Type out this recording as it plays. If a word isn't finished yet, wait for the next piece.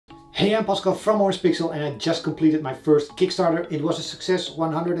Hey, I'm Pascal from Orangepixel and I just completed my first Kickstarter. It was a success,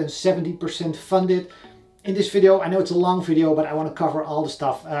 170% funded. In this video, I know it's a long video, but I want to cover all the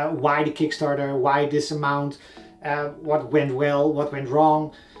stuff. Why the Kickstarter, why this amount, what went well, what went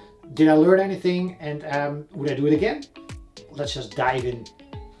wrong. Did I learn anything, and would I do it again? Let's just dive in.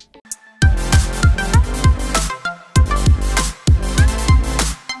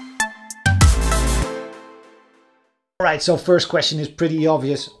 Alright, so first question is pretty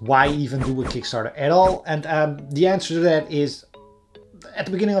obvious. Why even do a Kickstarter at all? And the answer to that is, at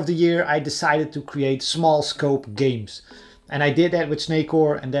the beginning of the year, I decided to create small scope games. And I did that with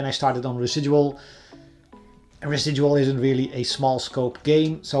Snakecore, and then I started on Residual. And Residual isn't really a small scope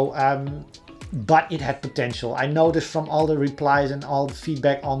game, so but it had potential. I noticed from all the replies and all the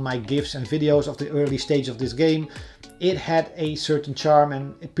feedback on my GIFs and videos of the early stage of this game, it had a certain charm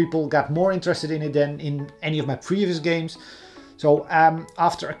and people got more interested in it than in any of my previous games. So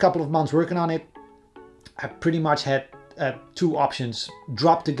after a couple of months working on it, I pretty much had two options.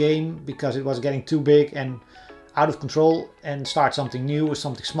 Drop the game because it was getting too big and out of control and start something new or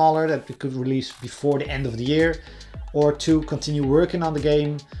something smaller that we could release before the end of the year. Or to continue working on the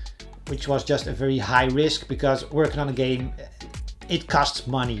game, which was just a very high risk because working on a game, it costs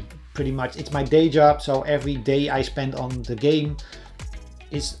money. Pretty much, it's my day job, so every day I spend on the game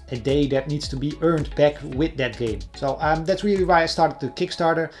is a day that needs to be earned back with that game. So that's really why I started the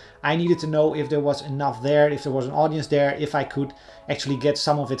Kickstarter. I needed to know if there was enough there, if there was an audience there, if I could actually get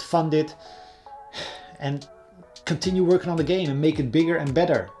some of it funded and continue working on the game and make it bigger and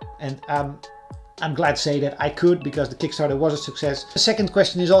better. And I'm glad to say that I could, because the Kickstarter was a success. The second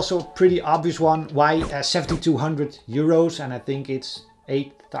question is also a pretty obvious one. Why 7,200 euros? And I think it's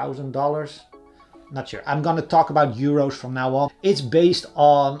 $8,000. Not sure. I'm gonna talk about euros from now on. It's based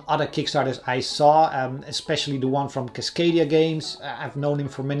on other Kickstarters I saw, especially the one from Cascadia Games. I've known him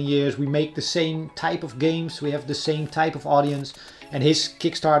for many years. We make the same type of games. We have the same type of audience. And his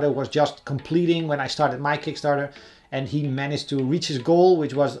Kickstarter was just completing when I started my Kickstarter. And he managed to reach his goal,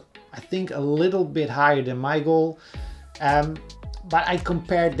 which was, I think, a little bit higher than my goal. But I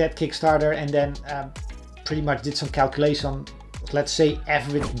compared that Kickstarter and then pretty much did some calculation. Let's say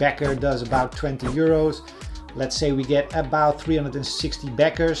average backer does about 20 euros. Let's say we get about 360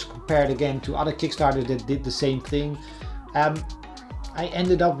 backers compared again to other Kickstarters that did the same thing. I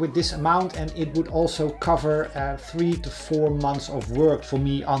ended up with this amount, and it would also cover 3 to 4 months of work for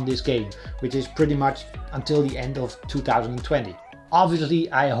me on this game, which is pretty much until the end of 2020. Obviously,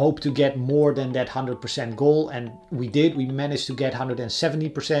 I hope to get more than that 100% goal, and we did. We managed to get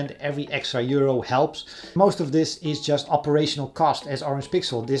 170%. Every extra euro helps. Most of this is just operational cost as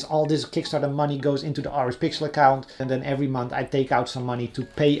Orangepixel. All this Kickstarter money goes into the Orangepixel account, and then every month I take out some money to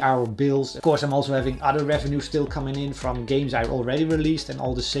pay our bills. Of course, I'm also having other revenue still coming in from games I already released and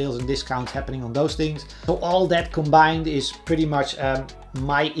all the sales and discounts happening on those things. So all that combined is pretty much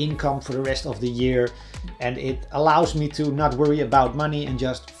my income for the rest of the year, and it allows me to not worry about money and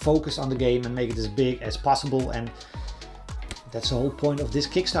just focus on the game and make it as big as possible. And that's the whole point of this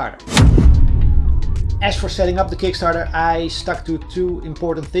Kickstarter. As for setting up the Kickstarter, I stuck to two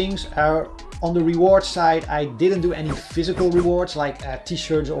important things. On the reward side, I didn't do any physical rewards like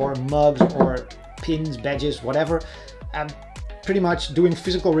t-shirts or mugs or pins, badges, whatever. Pretty much doing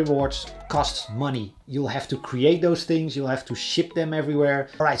physical rewards costs money. You'll have to create those things, you'll have to ship them everywhere.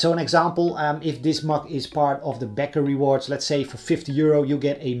 Alright, so an example, if this mug is part of the backer rewards, let's say for 50 euro you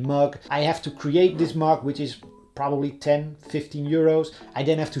get a mug. I have to create this mug, which is probably 10, 15 euros. I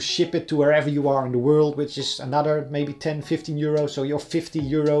then have to ship it to wherever you are in the world, which is another maybe 10, 15 euros. So your 50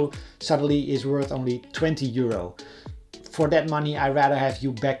 euro suddenly is worth only 20 euro. For that money, I'd rather have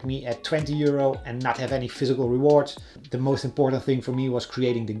you back me at 20 euro and not have any physical rewards. The most important thing for me was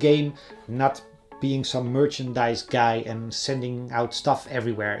creating the game, not being some merchandise guy and sending out stuff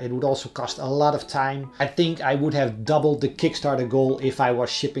everywhere. It would also cost a lot of time. I think I would have doubled the Kickstarter goal if I was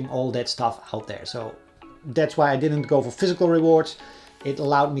shipping all that stuff out there. So that's why I didn't go for physical rewards. It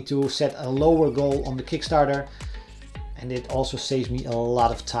allowed me to set a lower goal on the Kickstarter, and it also saves me a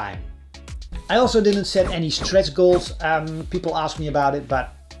lot of time. I also didn't set any stretch goals. People ask me about it,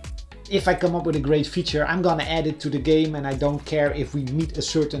 but if I come up with a great feature, I'm gonna add it to the game, and I don't care if we meet a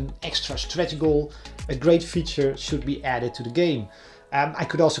certain extra stretch goal. A great feature should be added to the game. I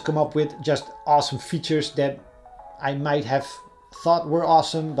could also come up with just awesome features that I might have thought were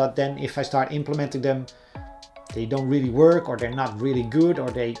awesome, but then if I start implementing them, they don't really work, or they're not really good, or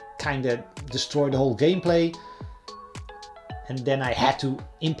they kind of destroy the whole gameplay. And then I had to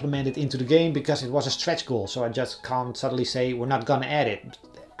implement it into the game because it was a stretch goal. So I just can't suddenly say we're not gonna add it.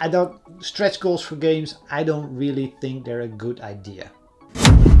 Stretch goals for games, I don't really think they're a good idea.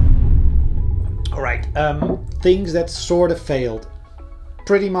 All right, things that sort of failed.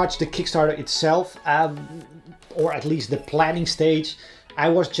 Pretty much the Kickstarter itself, or at least the planning stage. I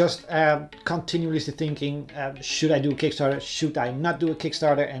was just continuously thinking, should I do a Kickstarter? Should I not do a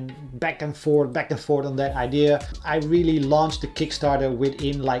Kickstarter? And back and forth on that idea. I really launched the Kickstarter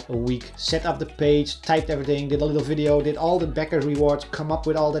within like a week. Set up the page, typed everything, did a little video, did all the backer rewards, come up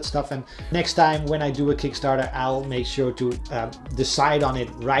with all that stuff. And next time when I do a Kickstarter, I'll make sure to decide on it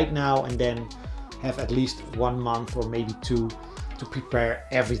right now and then have at least 1 month or maybe 2 to prepare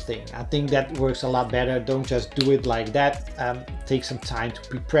everything. I think that works a lot better. Don't just do it like that. Take some time to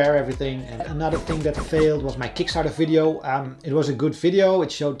prepare everything. And another thing that failed was my Kickstarter video. It was a good video.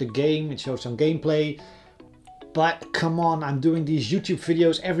 It showed the game, it showed some gameplay. But come on, I'm doing these YouTube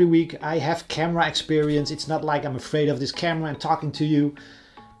videos every week. I have camera experience. It's not like I'm afraid of this camera and talking to you.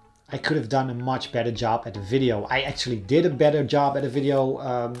 I could have done a much better job at the video. I actually did a better job at the video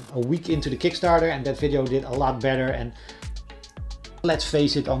a week into the Kickstarter, and that video did a lot better. And let's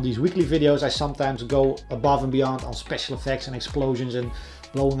face it, on these weekly videos I sometimes go above and beyond on special effects and explosions and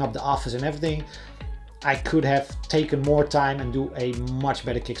blowing up the office and everything. I could have taken more time and do a much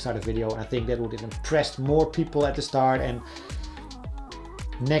better Kickstarter video, and I think that would have impressed more people at the start, and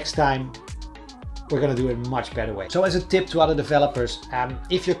next time we're gonna do it a much better way. So as a tip to other developers,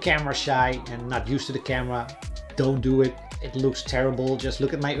 if you're camera shy and not used to the camera, don't do it. It looks terrible. Just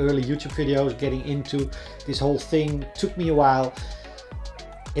look at my early YouTube videos. Getting into this whole thing took me a while.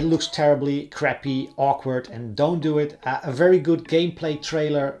 It looks terribly crappy, awkward, and don't do it. A very good gameplay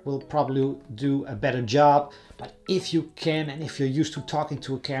trailer will probably do a better job, but if you can and if you're used to talking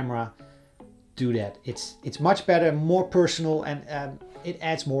to a camera, do that. It's much better, more personal, and it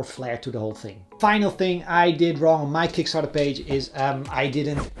adds more flair to the whole thing. Final thing I did wrong on my Kickstarter page is I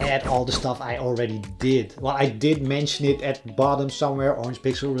didn't add all the stuff I already did. Well, I did mention it at the bottom somewhere.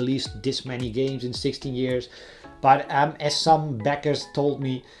 Orangepixel released this many games in 16 years. But as some backers told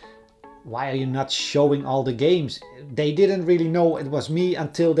me, why are you not showing all the games? They didn't really know it was me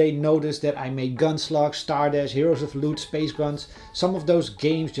until they noticed that I made Gunslugs, Stardash, Heroes of Loot, Space Grunts. Some of those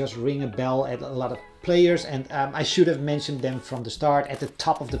games just ring a bell at a lot of players, and I should have mentioned them from the start at the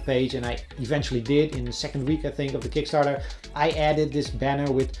top of the page, and I eventually did in the second week, I think, of the Kickstarter. I added this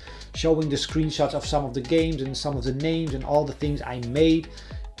banner with showing the screenshots of some of the games and some of the names and all the things I made.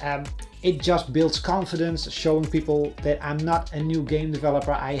 It just builds confidence, showing people that I'm not a new game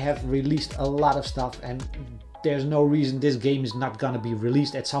developer. I have released a lot of stuff, and there's no reason this game is not gonna be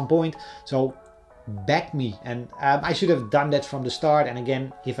released at some point. So back me, and I should have done that from the start. And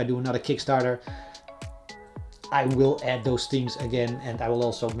again, if I do another Kickstarter, I will add those things again, and I will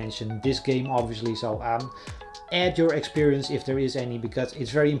also mention this game, obviously. So add your experience if there is any, because it's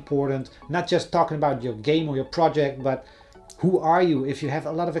very important, not just talking about your game or your project, but who are you? If you have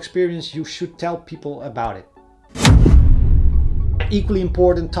a lot of experience, you should tell people about it. Equally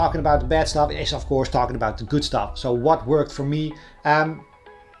important, talking about the bad stuff is of course talking about the good stuff. So what worked for me?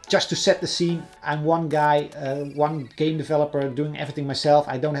 Just to set the scene, I'm one guy, one game developer doing everything myself.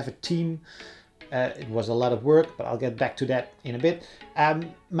 I don't have a team. It was a lot of work, but I'll get back to that in a bit.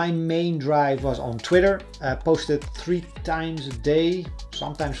 My main drive was on Twitter. Posted 3 times a day,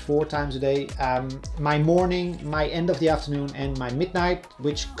 sometimes 4 times a day. My morning, my end of the afternoon, and my midnight,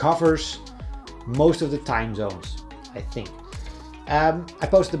 which covers most of the time zones, I think. I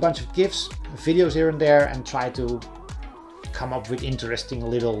posted a bunch of GIFs, videos here and there, and tried to come up with interesting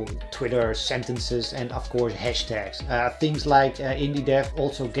little Twitter sentences, and of course hashtags. Things like indiedev,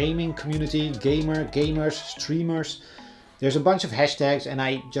 also gaming community, gamers, streamers. There's a bunch of hashtags, and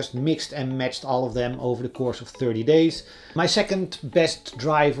I just mixed and matched all of them over the course of 30 days. My second best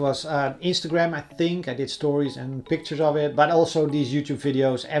drive was Instagram, I think. I did stories and pictures of it, but also these YouTube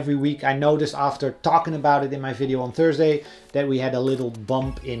videos every week. I noticed after talking about it in my video on Thursday that we had a little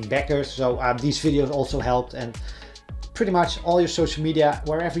bump in backers. So these videos also helped, and pretty much all your social media,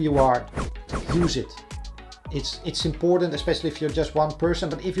 wherever you are, use it. It's important, especially if you're just one person,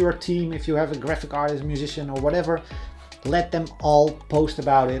 but if you're a team, if you have a graphic artist, musician, or whatever, let them all post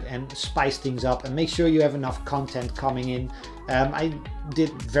about it and spice things up, and make sure you have enough content coming in. I did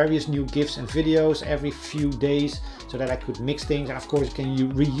various new GIFs and videos every few days so that I could mix things, and of course you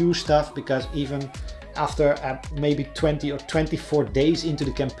can reuse stuff, because even after maybe 20 or 24 days into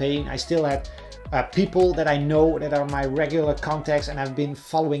the campaign, I still had people that I know that are my regular contacts, and I've been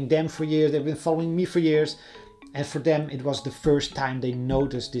following them for years. They've been following me for years, and for them it was the first time they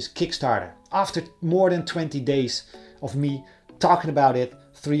noticed this Kickstarter after more than 20 days of me talking about it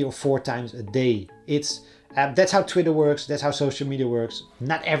 3 or 4 times a day. That's how Twitter works, that's how social media works.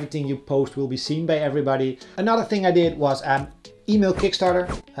 Not everything you post will be seen by everybody. Another thing I did was email Kickstarter.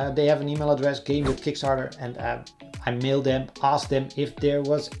 They have an email address, gamedeveloper, and I mailed them, asked them if there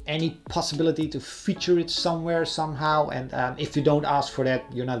was any possibility to feature it somewhere, somehow. And if you don't ask for that,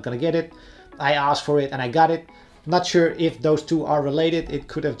 you're not gonna get it. I asked for it and I got it. Not sure if those two are related. It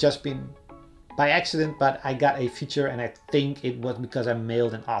could have just been by accident, but I got a feature and I think it was because I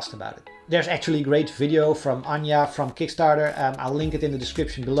mailed and asked about it. There's actually a great video from Anya from Kickstarter. I'll link it in the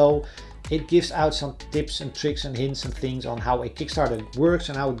description below. It gives out some tips and tricks and hints and things on how a Kickstarter works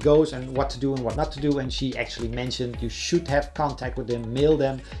and how it goes and what to do and what not to do. And she actually mentioned you should have contact with them, mail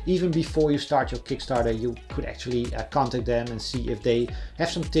them. Even before you start your Kickstarter, you could actually contact them and see if they have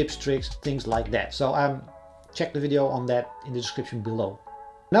some tips, tricks, things like that. So check the video on that in the description below.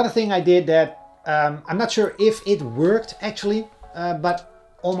 Another thing I did that I'm not sure if it worked actually, but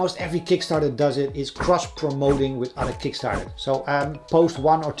almost every Kickstarter does it, is cross-promoting with other Kickstarters. So post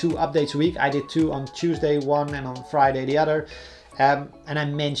 1 or 2 updates a week. I did 2 on Tuesday, 1, and on Friday the other. And I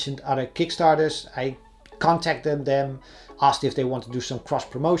mentioned other Kickstarters. I contacted them, asked if they want to do some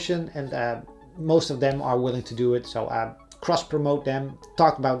cross-promotion, and most of them are willing to do it. So cross-promote them,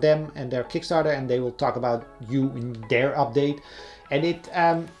 talk about them and their Kickstarter, and they will talk about you in their update. And it,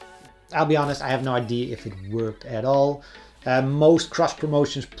 I'll be honest, I have no idea if it worked at all. Most cross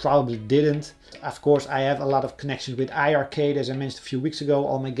promotions probably didn't. Of course, I have a lot of connections with iArcade, as I mentioned a few weeks ago.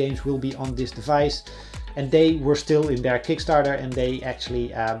 All my games will be on this device, and they were still in their Kickstarter, and they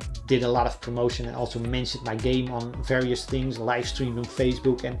actually did a lot of promotion and also mentioned my game on various things, live streamed on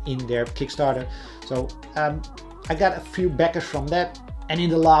Facebook and in their Kickstarter. So I got a few backers from that. And in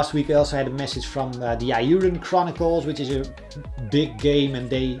the last week I also had a message from the Iuran Chronicles, which is a big game, and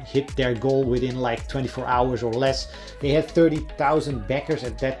they hit their goal within like 24 hours or less. They had 30,000 backers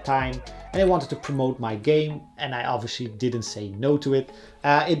at that time, and they wanted to promote my game, and I obviously didn't say no to it.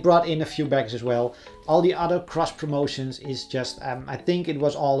 It brought in a few backers as well. All the other cross promotions is just, I think it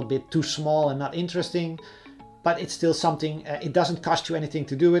was all a bit too small and not interesting. But it's still something, it doesn't cost you anything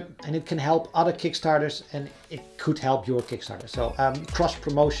to do it, and it can help other Kickstarters, and it could help your Kickstarter. So cross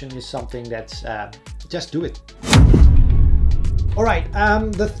promotion is something that's, just do it. All right,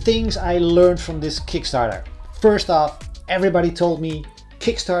 the things I learned from this Kickstarter. First off, everybody told me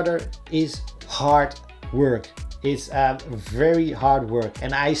Kickstarter is hard work. It's very hard work.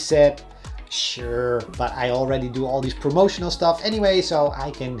 And I said, sure, but I already do all these promotional stuff anyway, so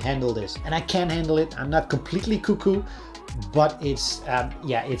I can handle this. And I can handle it. I'm not completely cuckoo, but it's,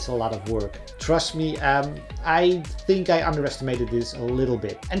 yeah, it's a lot of work. Trust me, I think I underestimated this a little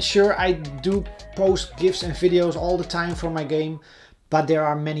bit. And sure, I do post GIFs and videos all the time for my game, but there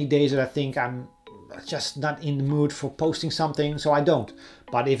are many days that I think I'm just not in the mood for posting something, so I don't.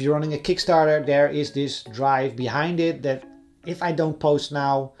 But if you're running a Kickstarter, there is this drive behind it that if I don't post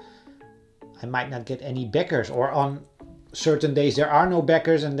now, I might not get any backers, or on certain days there are no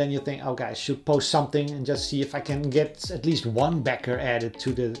backers, and then you think, okay, I should post something and just see if I can get at least one backer added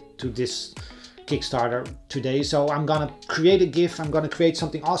to this Kickstarter today. So I'm gonna create a GIF, I'm gonna create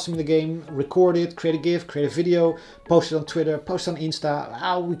something awesome in the game, record it, create a GIF, create a video, post it on Twitter, post it on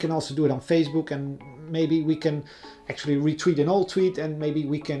Insta. We can also do it on Facebook, and maybe we can actually retweet an old tweet, and maybe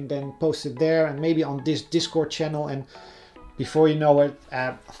we can then post it there, and maybe on this Discord channel. And before you know it,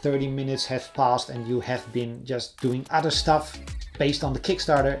 30 minutes have passed and you have been just doing other stuff based on the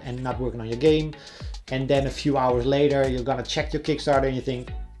Kickstarter and not working on your game. And then a few hours later, you're gonna check your Kickstarter and you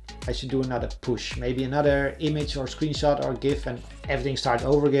think, I should do another push, maybe another image or screenshot or GIF, and everything starts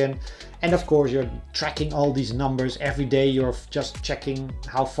over again. And of course, you're tracking all these numbers every day. You're just checking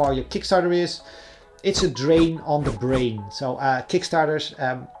how far your Kickstarter is. It's a drain on the brain. So Kickstarters,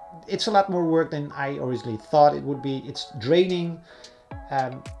 it's a lot more work than I originally thought it would be. It's draining.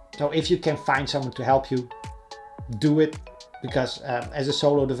 So if you can find someone to help you, do it, because as a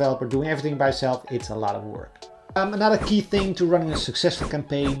solo developer doing everything by yourself, it's a lot of work. Another key thing to running a successful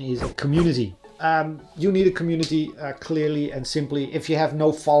campaign is a community. You need a community, clearly and simply. If you have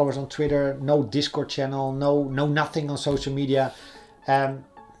no followers on Twitter, no Discord channel, no nothing on social media,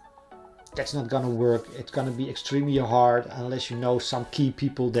 that's not gonna work. It's gonna be extremely hard unless you know some key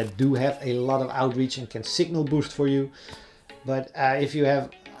people that do have a lot of outreach and can signal boost for you. But if you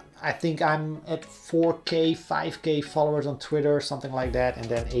have, I think I'm at 4K, 5K followers on Twitter, something like that, and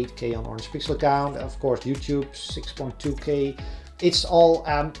then 8K on Orangepixel account. Of course, YouTube 6.2K. It's all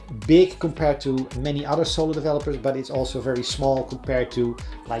big compared to many other solo developers, but it's also very small compared to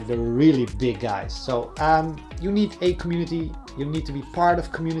like the really big guys. So you need a community. You need to be part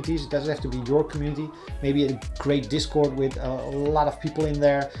of communities. It doesn't have to be your community. Maybe a great Discord with a lot of people in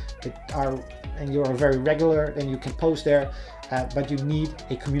there that are, and you're very regular, then you can post there. But you need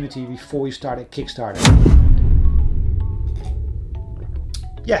a community before you start a Kickstarter.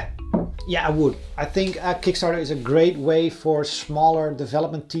 Yeah, I would. I think Kickstarter is a great way for smaller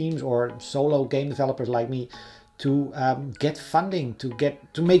development teams or solo game developers like me to get funding,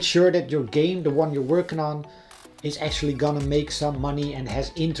 to make sure that your game, the one you're working on, is actually gonna make some money and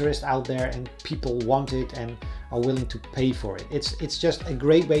has interest out there and people want it and are willing to pay for it. It's just a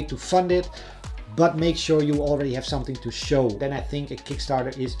great way to fund it, but make sure you already have something to show. Then I think a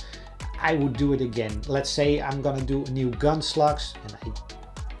Kickstarter is, I would do it again. Let's say I'm gonna do a new Gunslugs, and I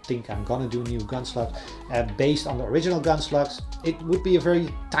think I'm gonna do a new Gunslugs based on the original Gunslugs. It would be a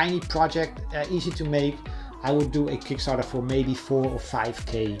very tiny project, easy to make. I would do a Kickstarter for maybe 4 or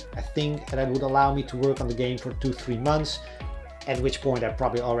 5K. I think that would allow me to work on the game for 2-3 months, at which point I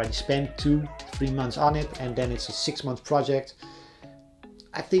probably already spent 2-3 months on it, and then it's a 6-month project.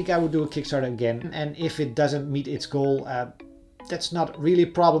 I think I would do a Kickstarter again, and if it doesn't meet its goal, that's not really a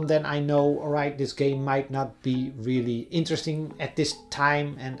problem. Then I know, all right, this game might not be really interesting at this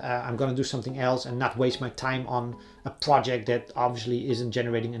time, and I'm gonna do something else and not waste my time on a project that obviously isn't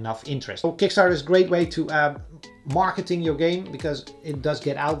generating enough interest. So Kickstarter is a great way to marketing your game, because it does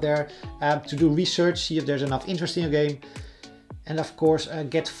get out there, to do research, see if there's enough interest in your game, and of course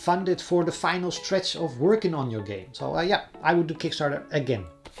get funded for the final stretch of working on your game. So yeah, I would do Kickstarter again.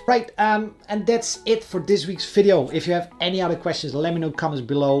 Right, and that's it for this week's video. If you have any other questions, let me know in the comments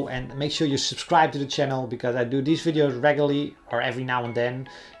below, and make sure you subscribe to the channel, because I do these videos regularly or every now and then,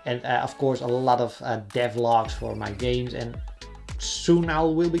 and of course a lot of devlogs for my games, and soon I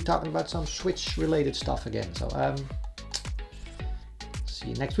will be talking about some Switch related stuff again. So see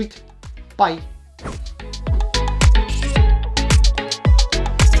you next week. Bye.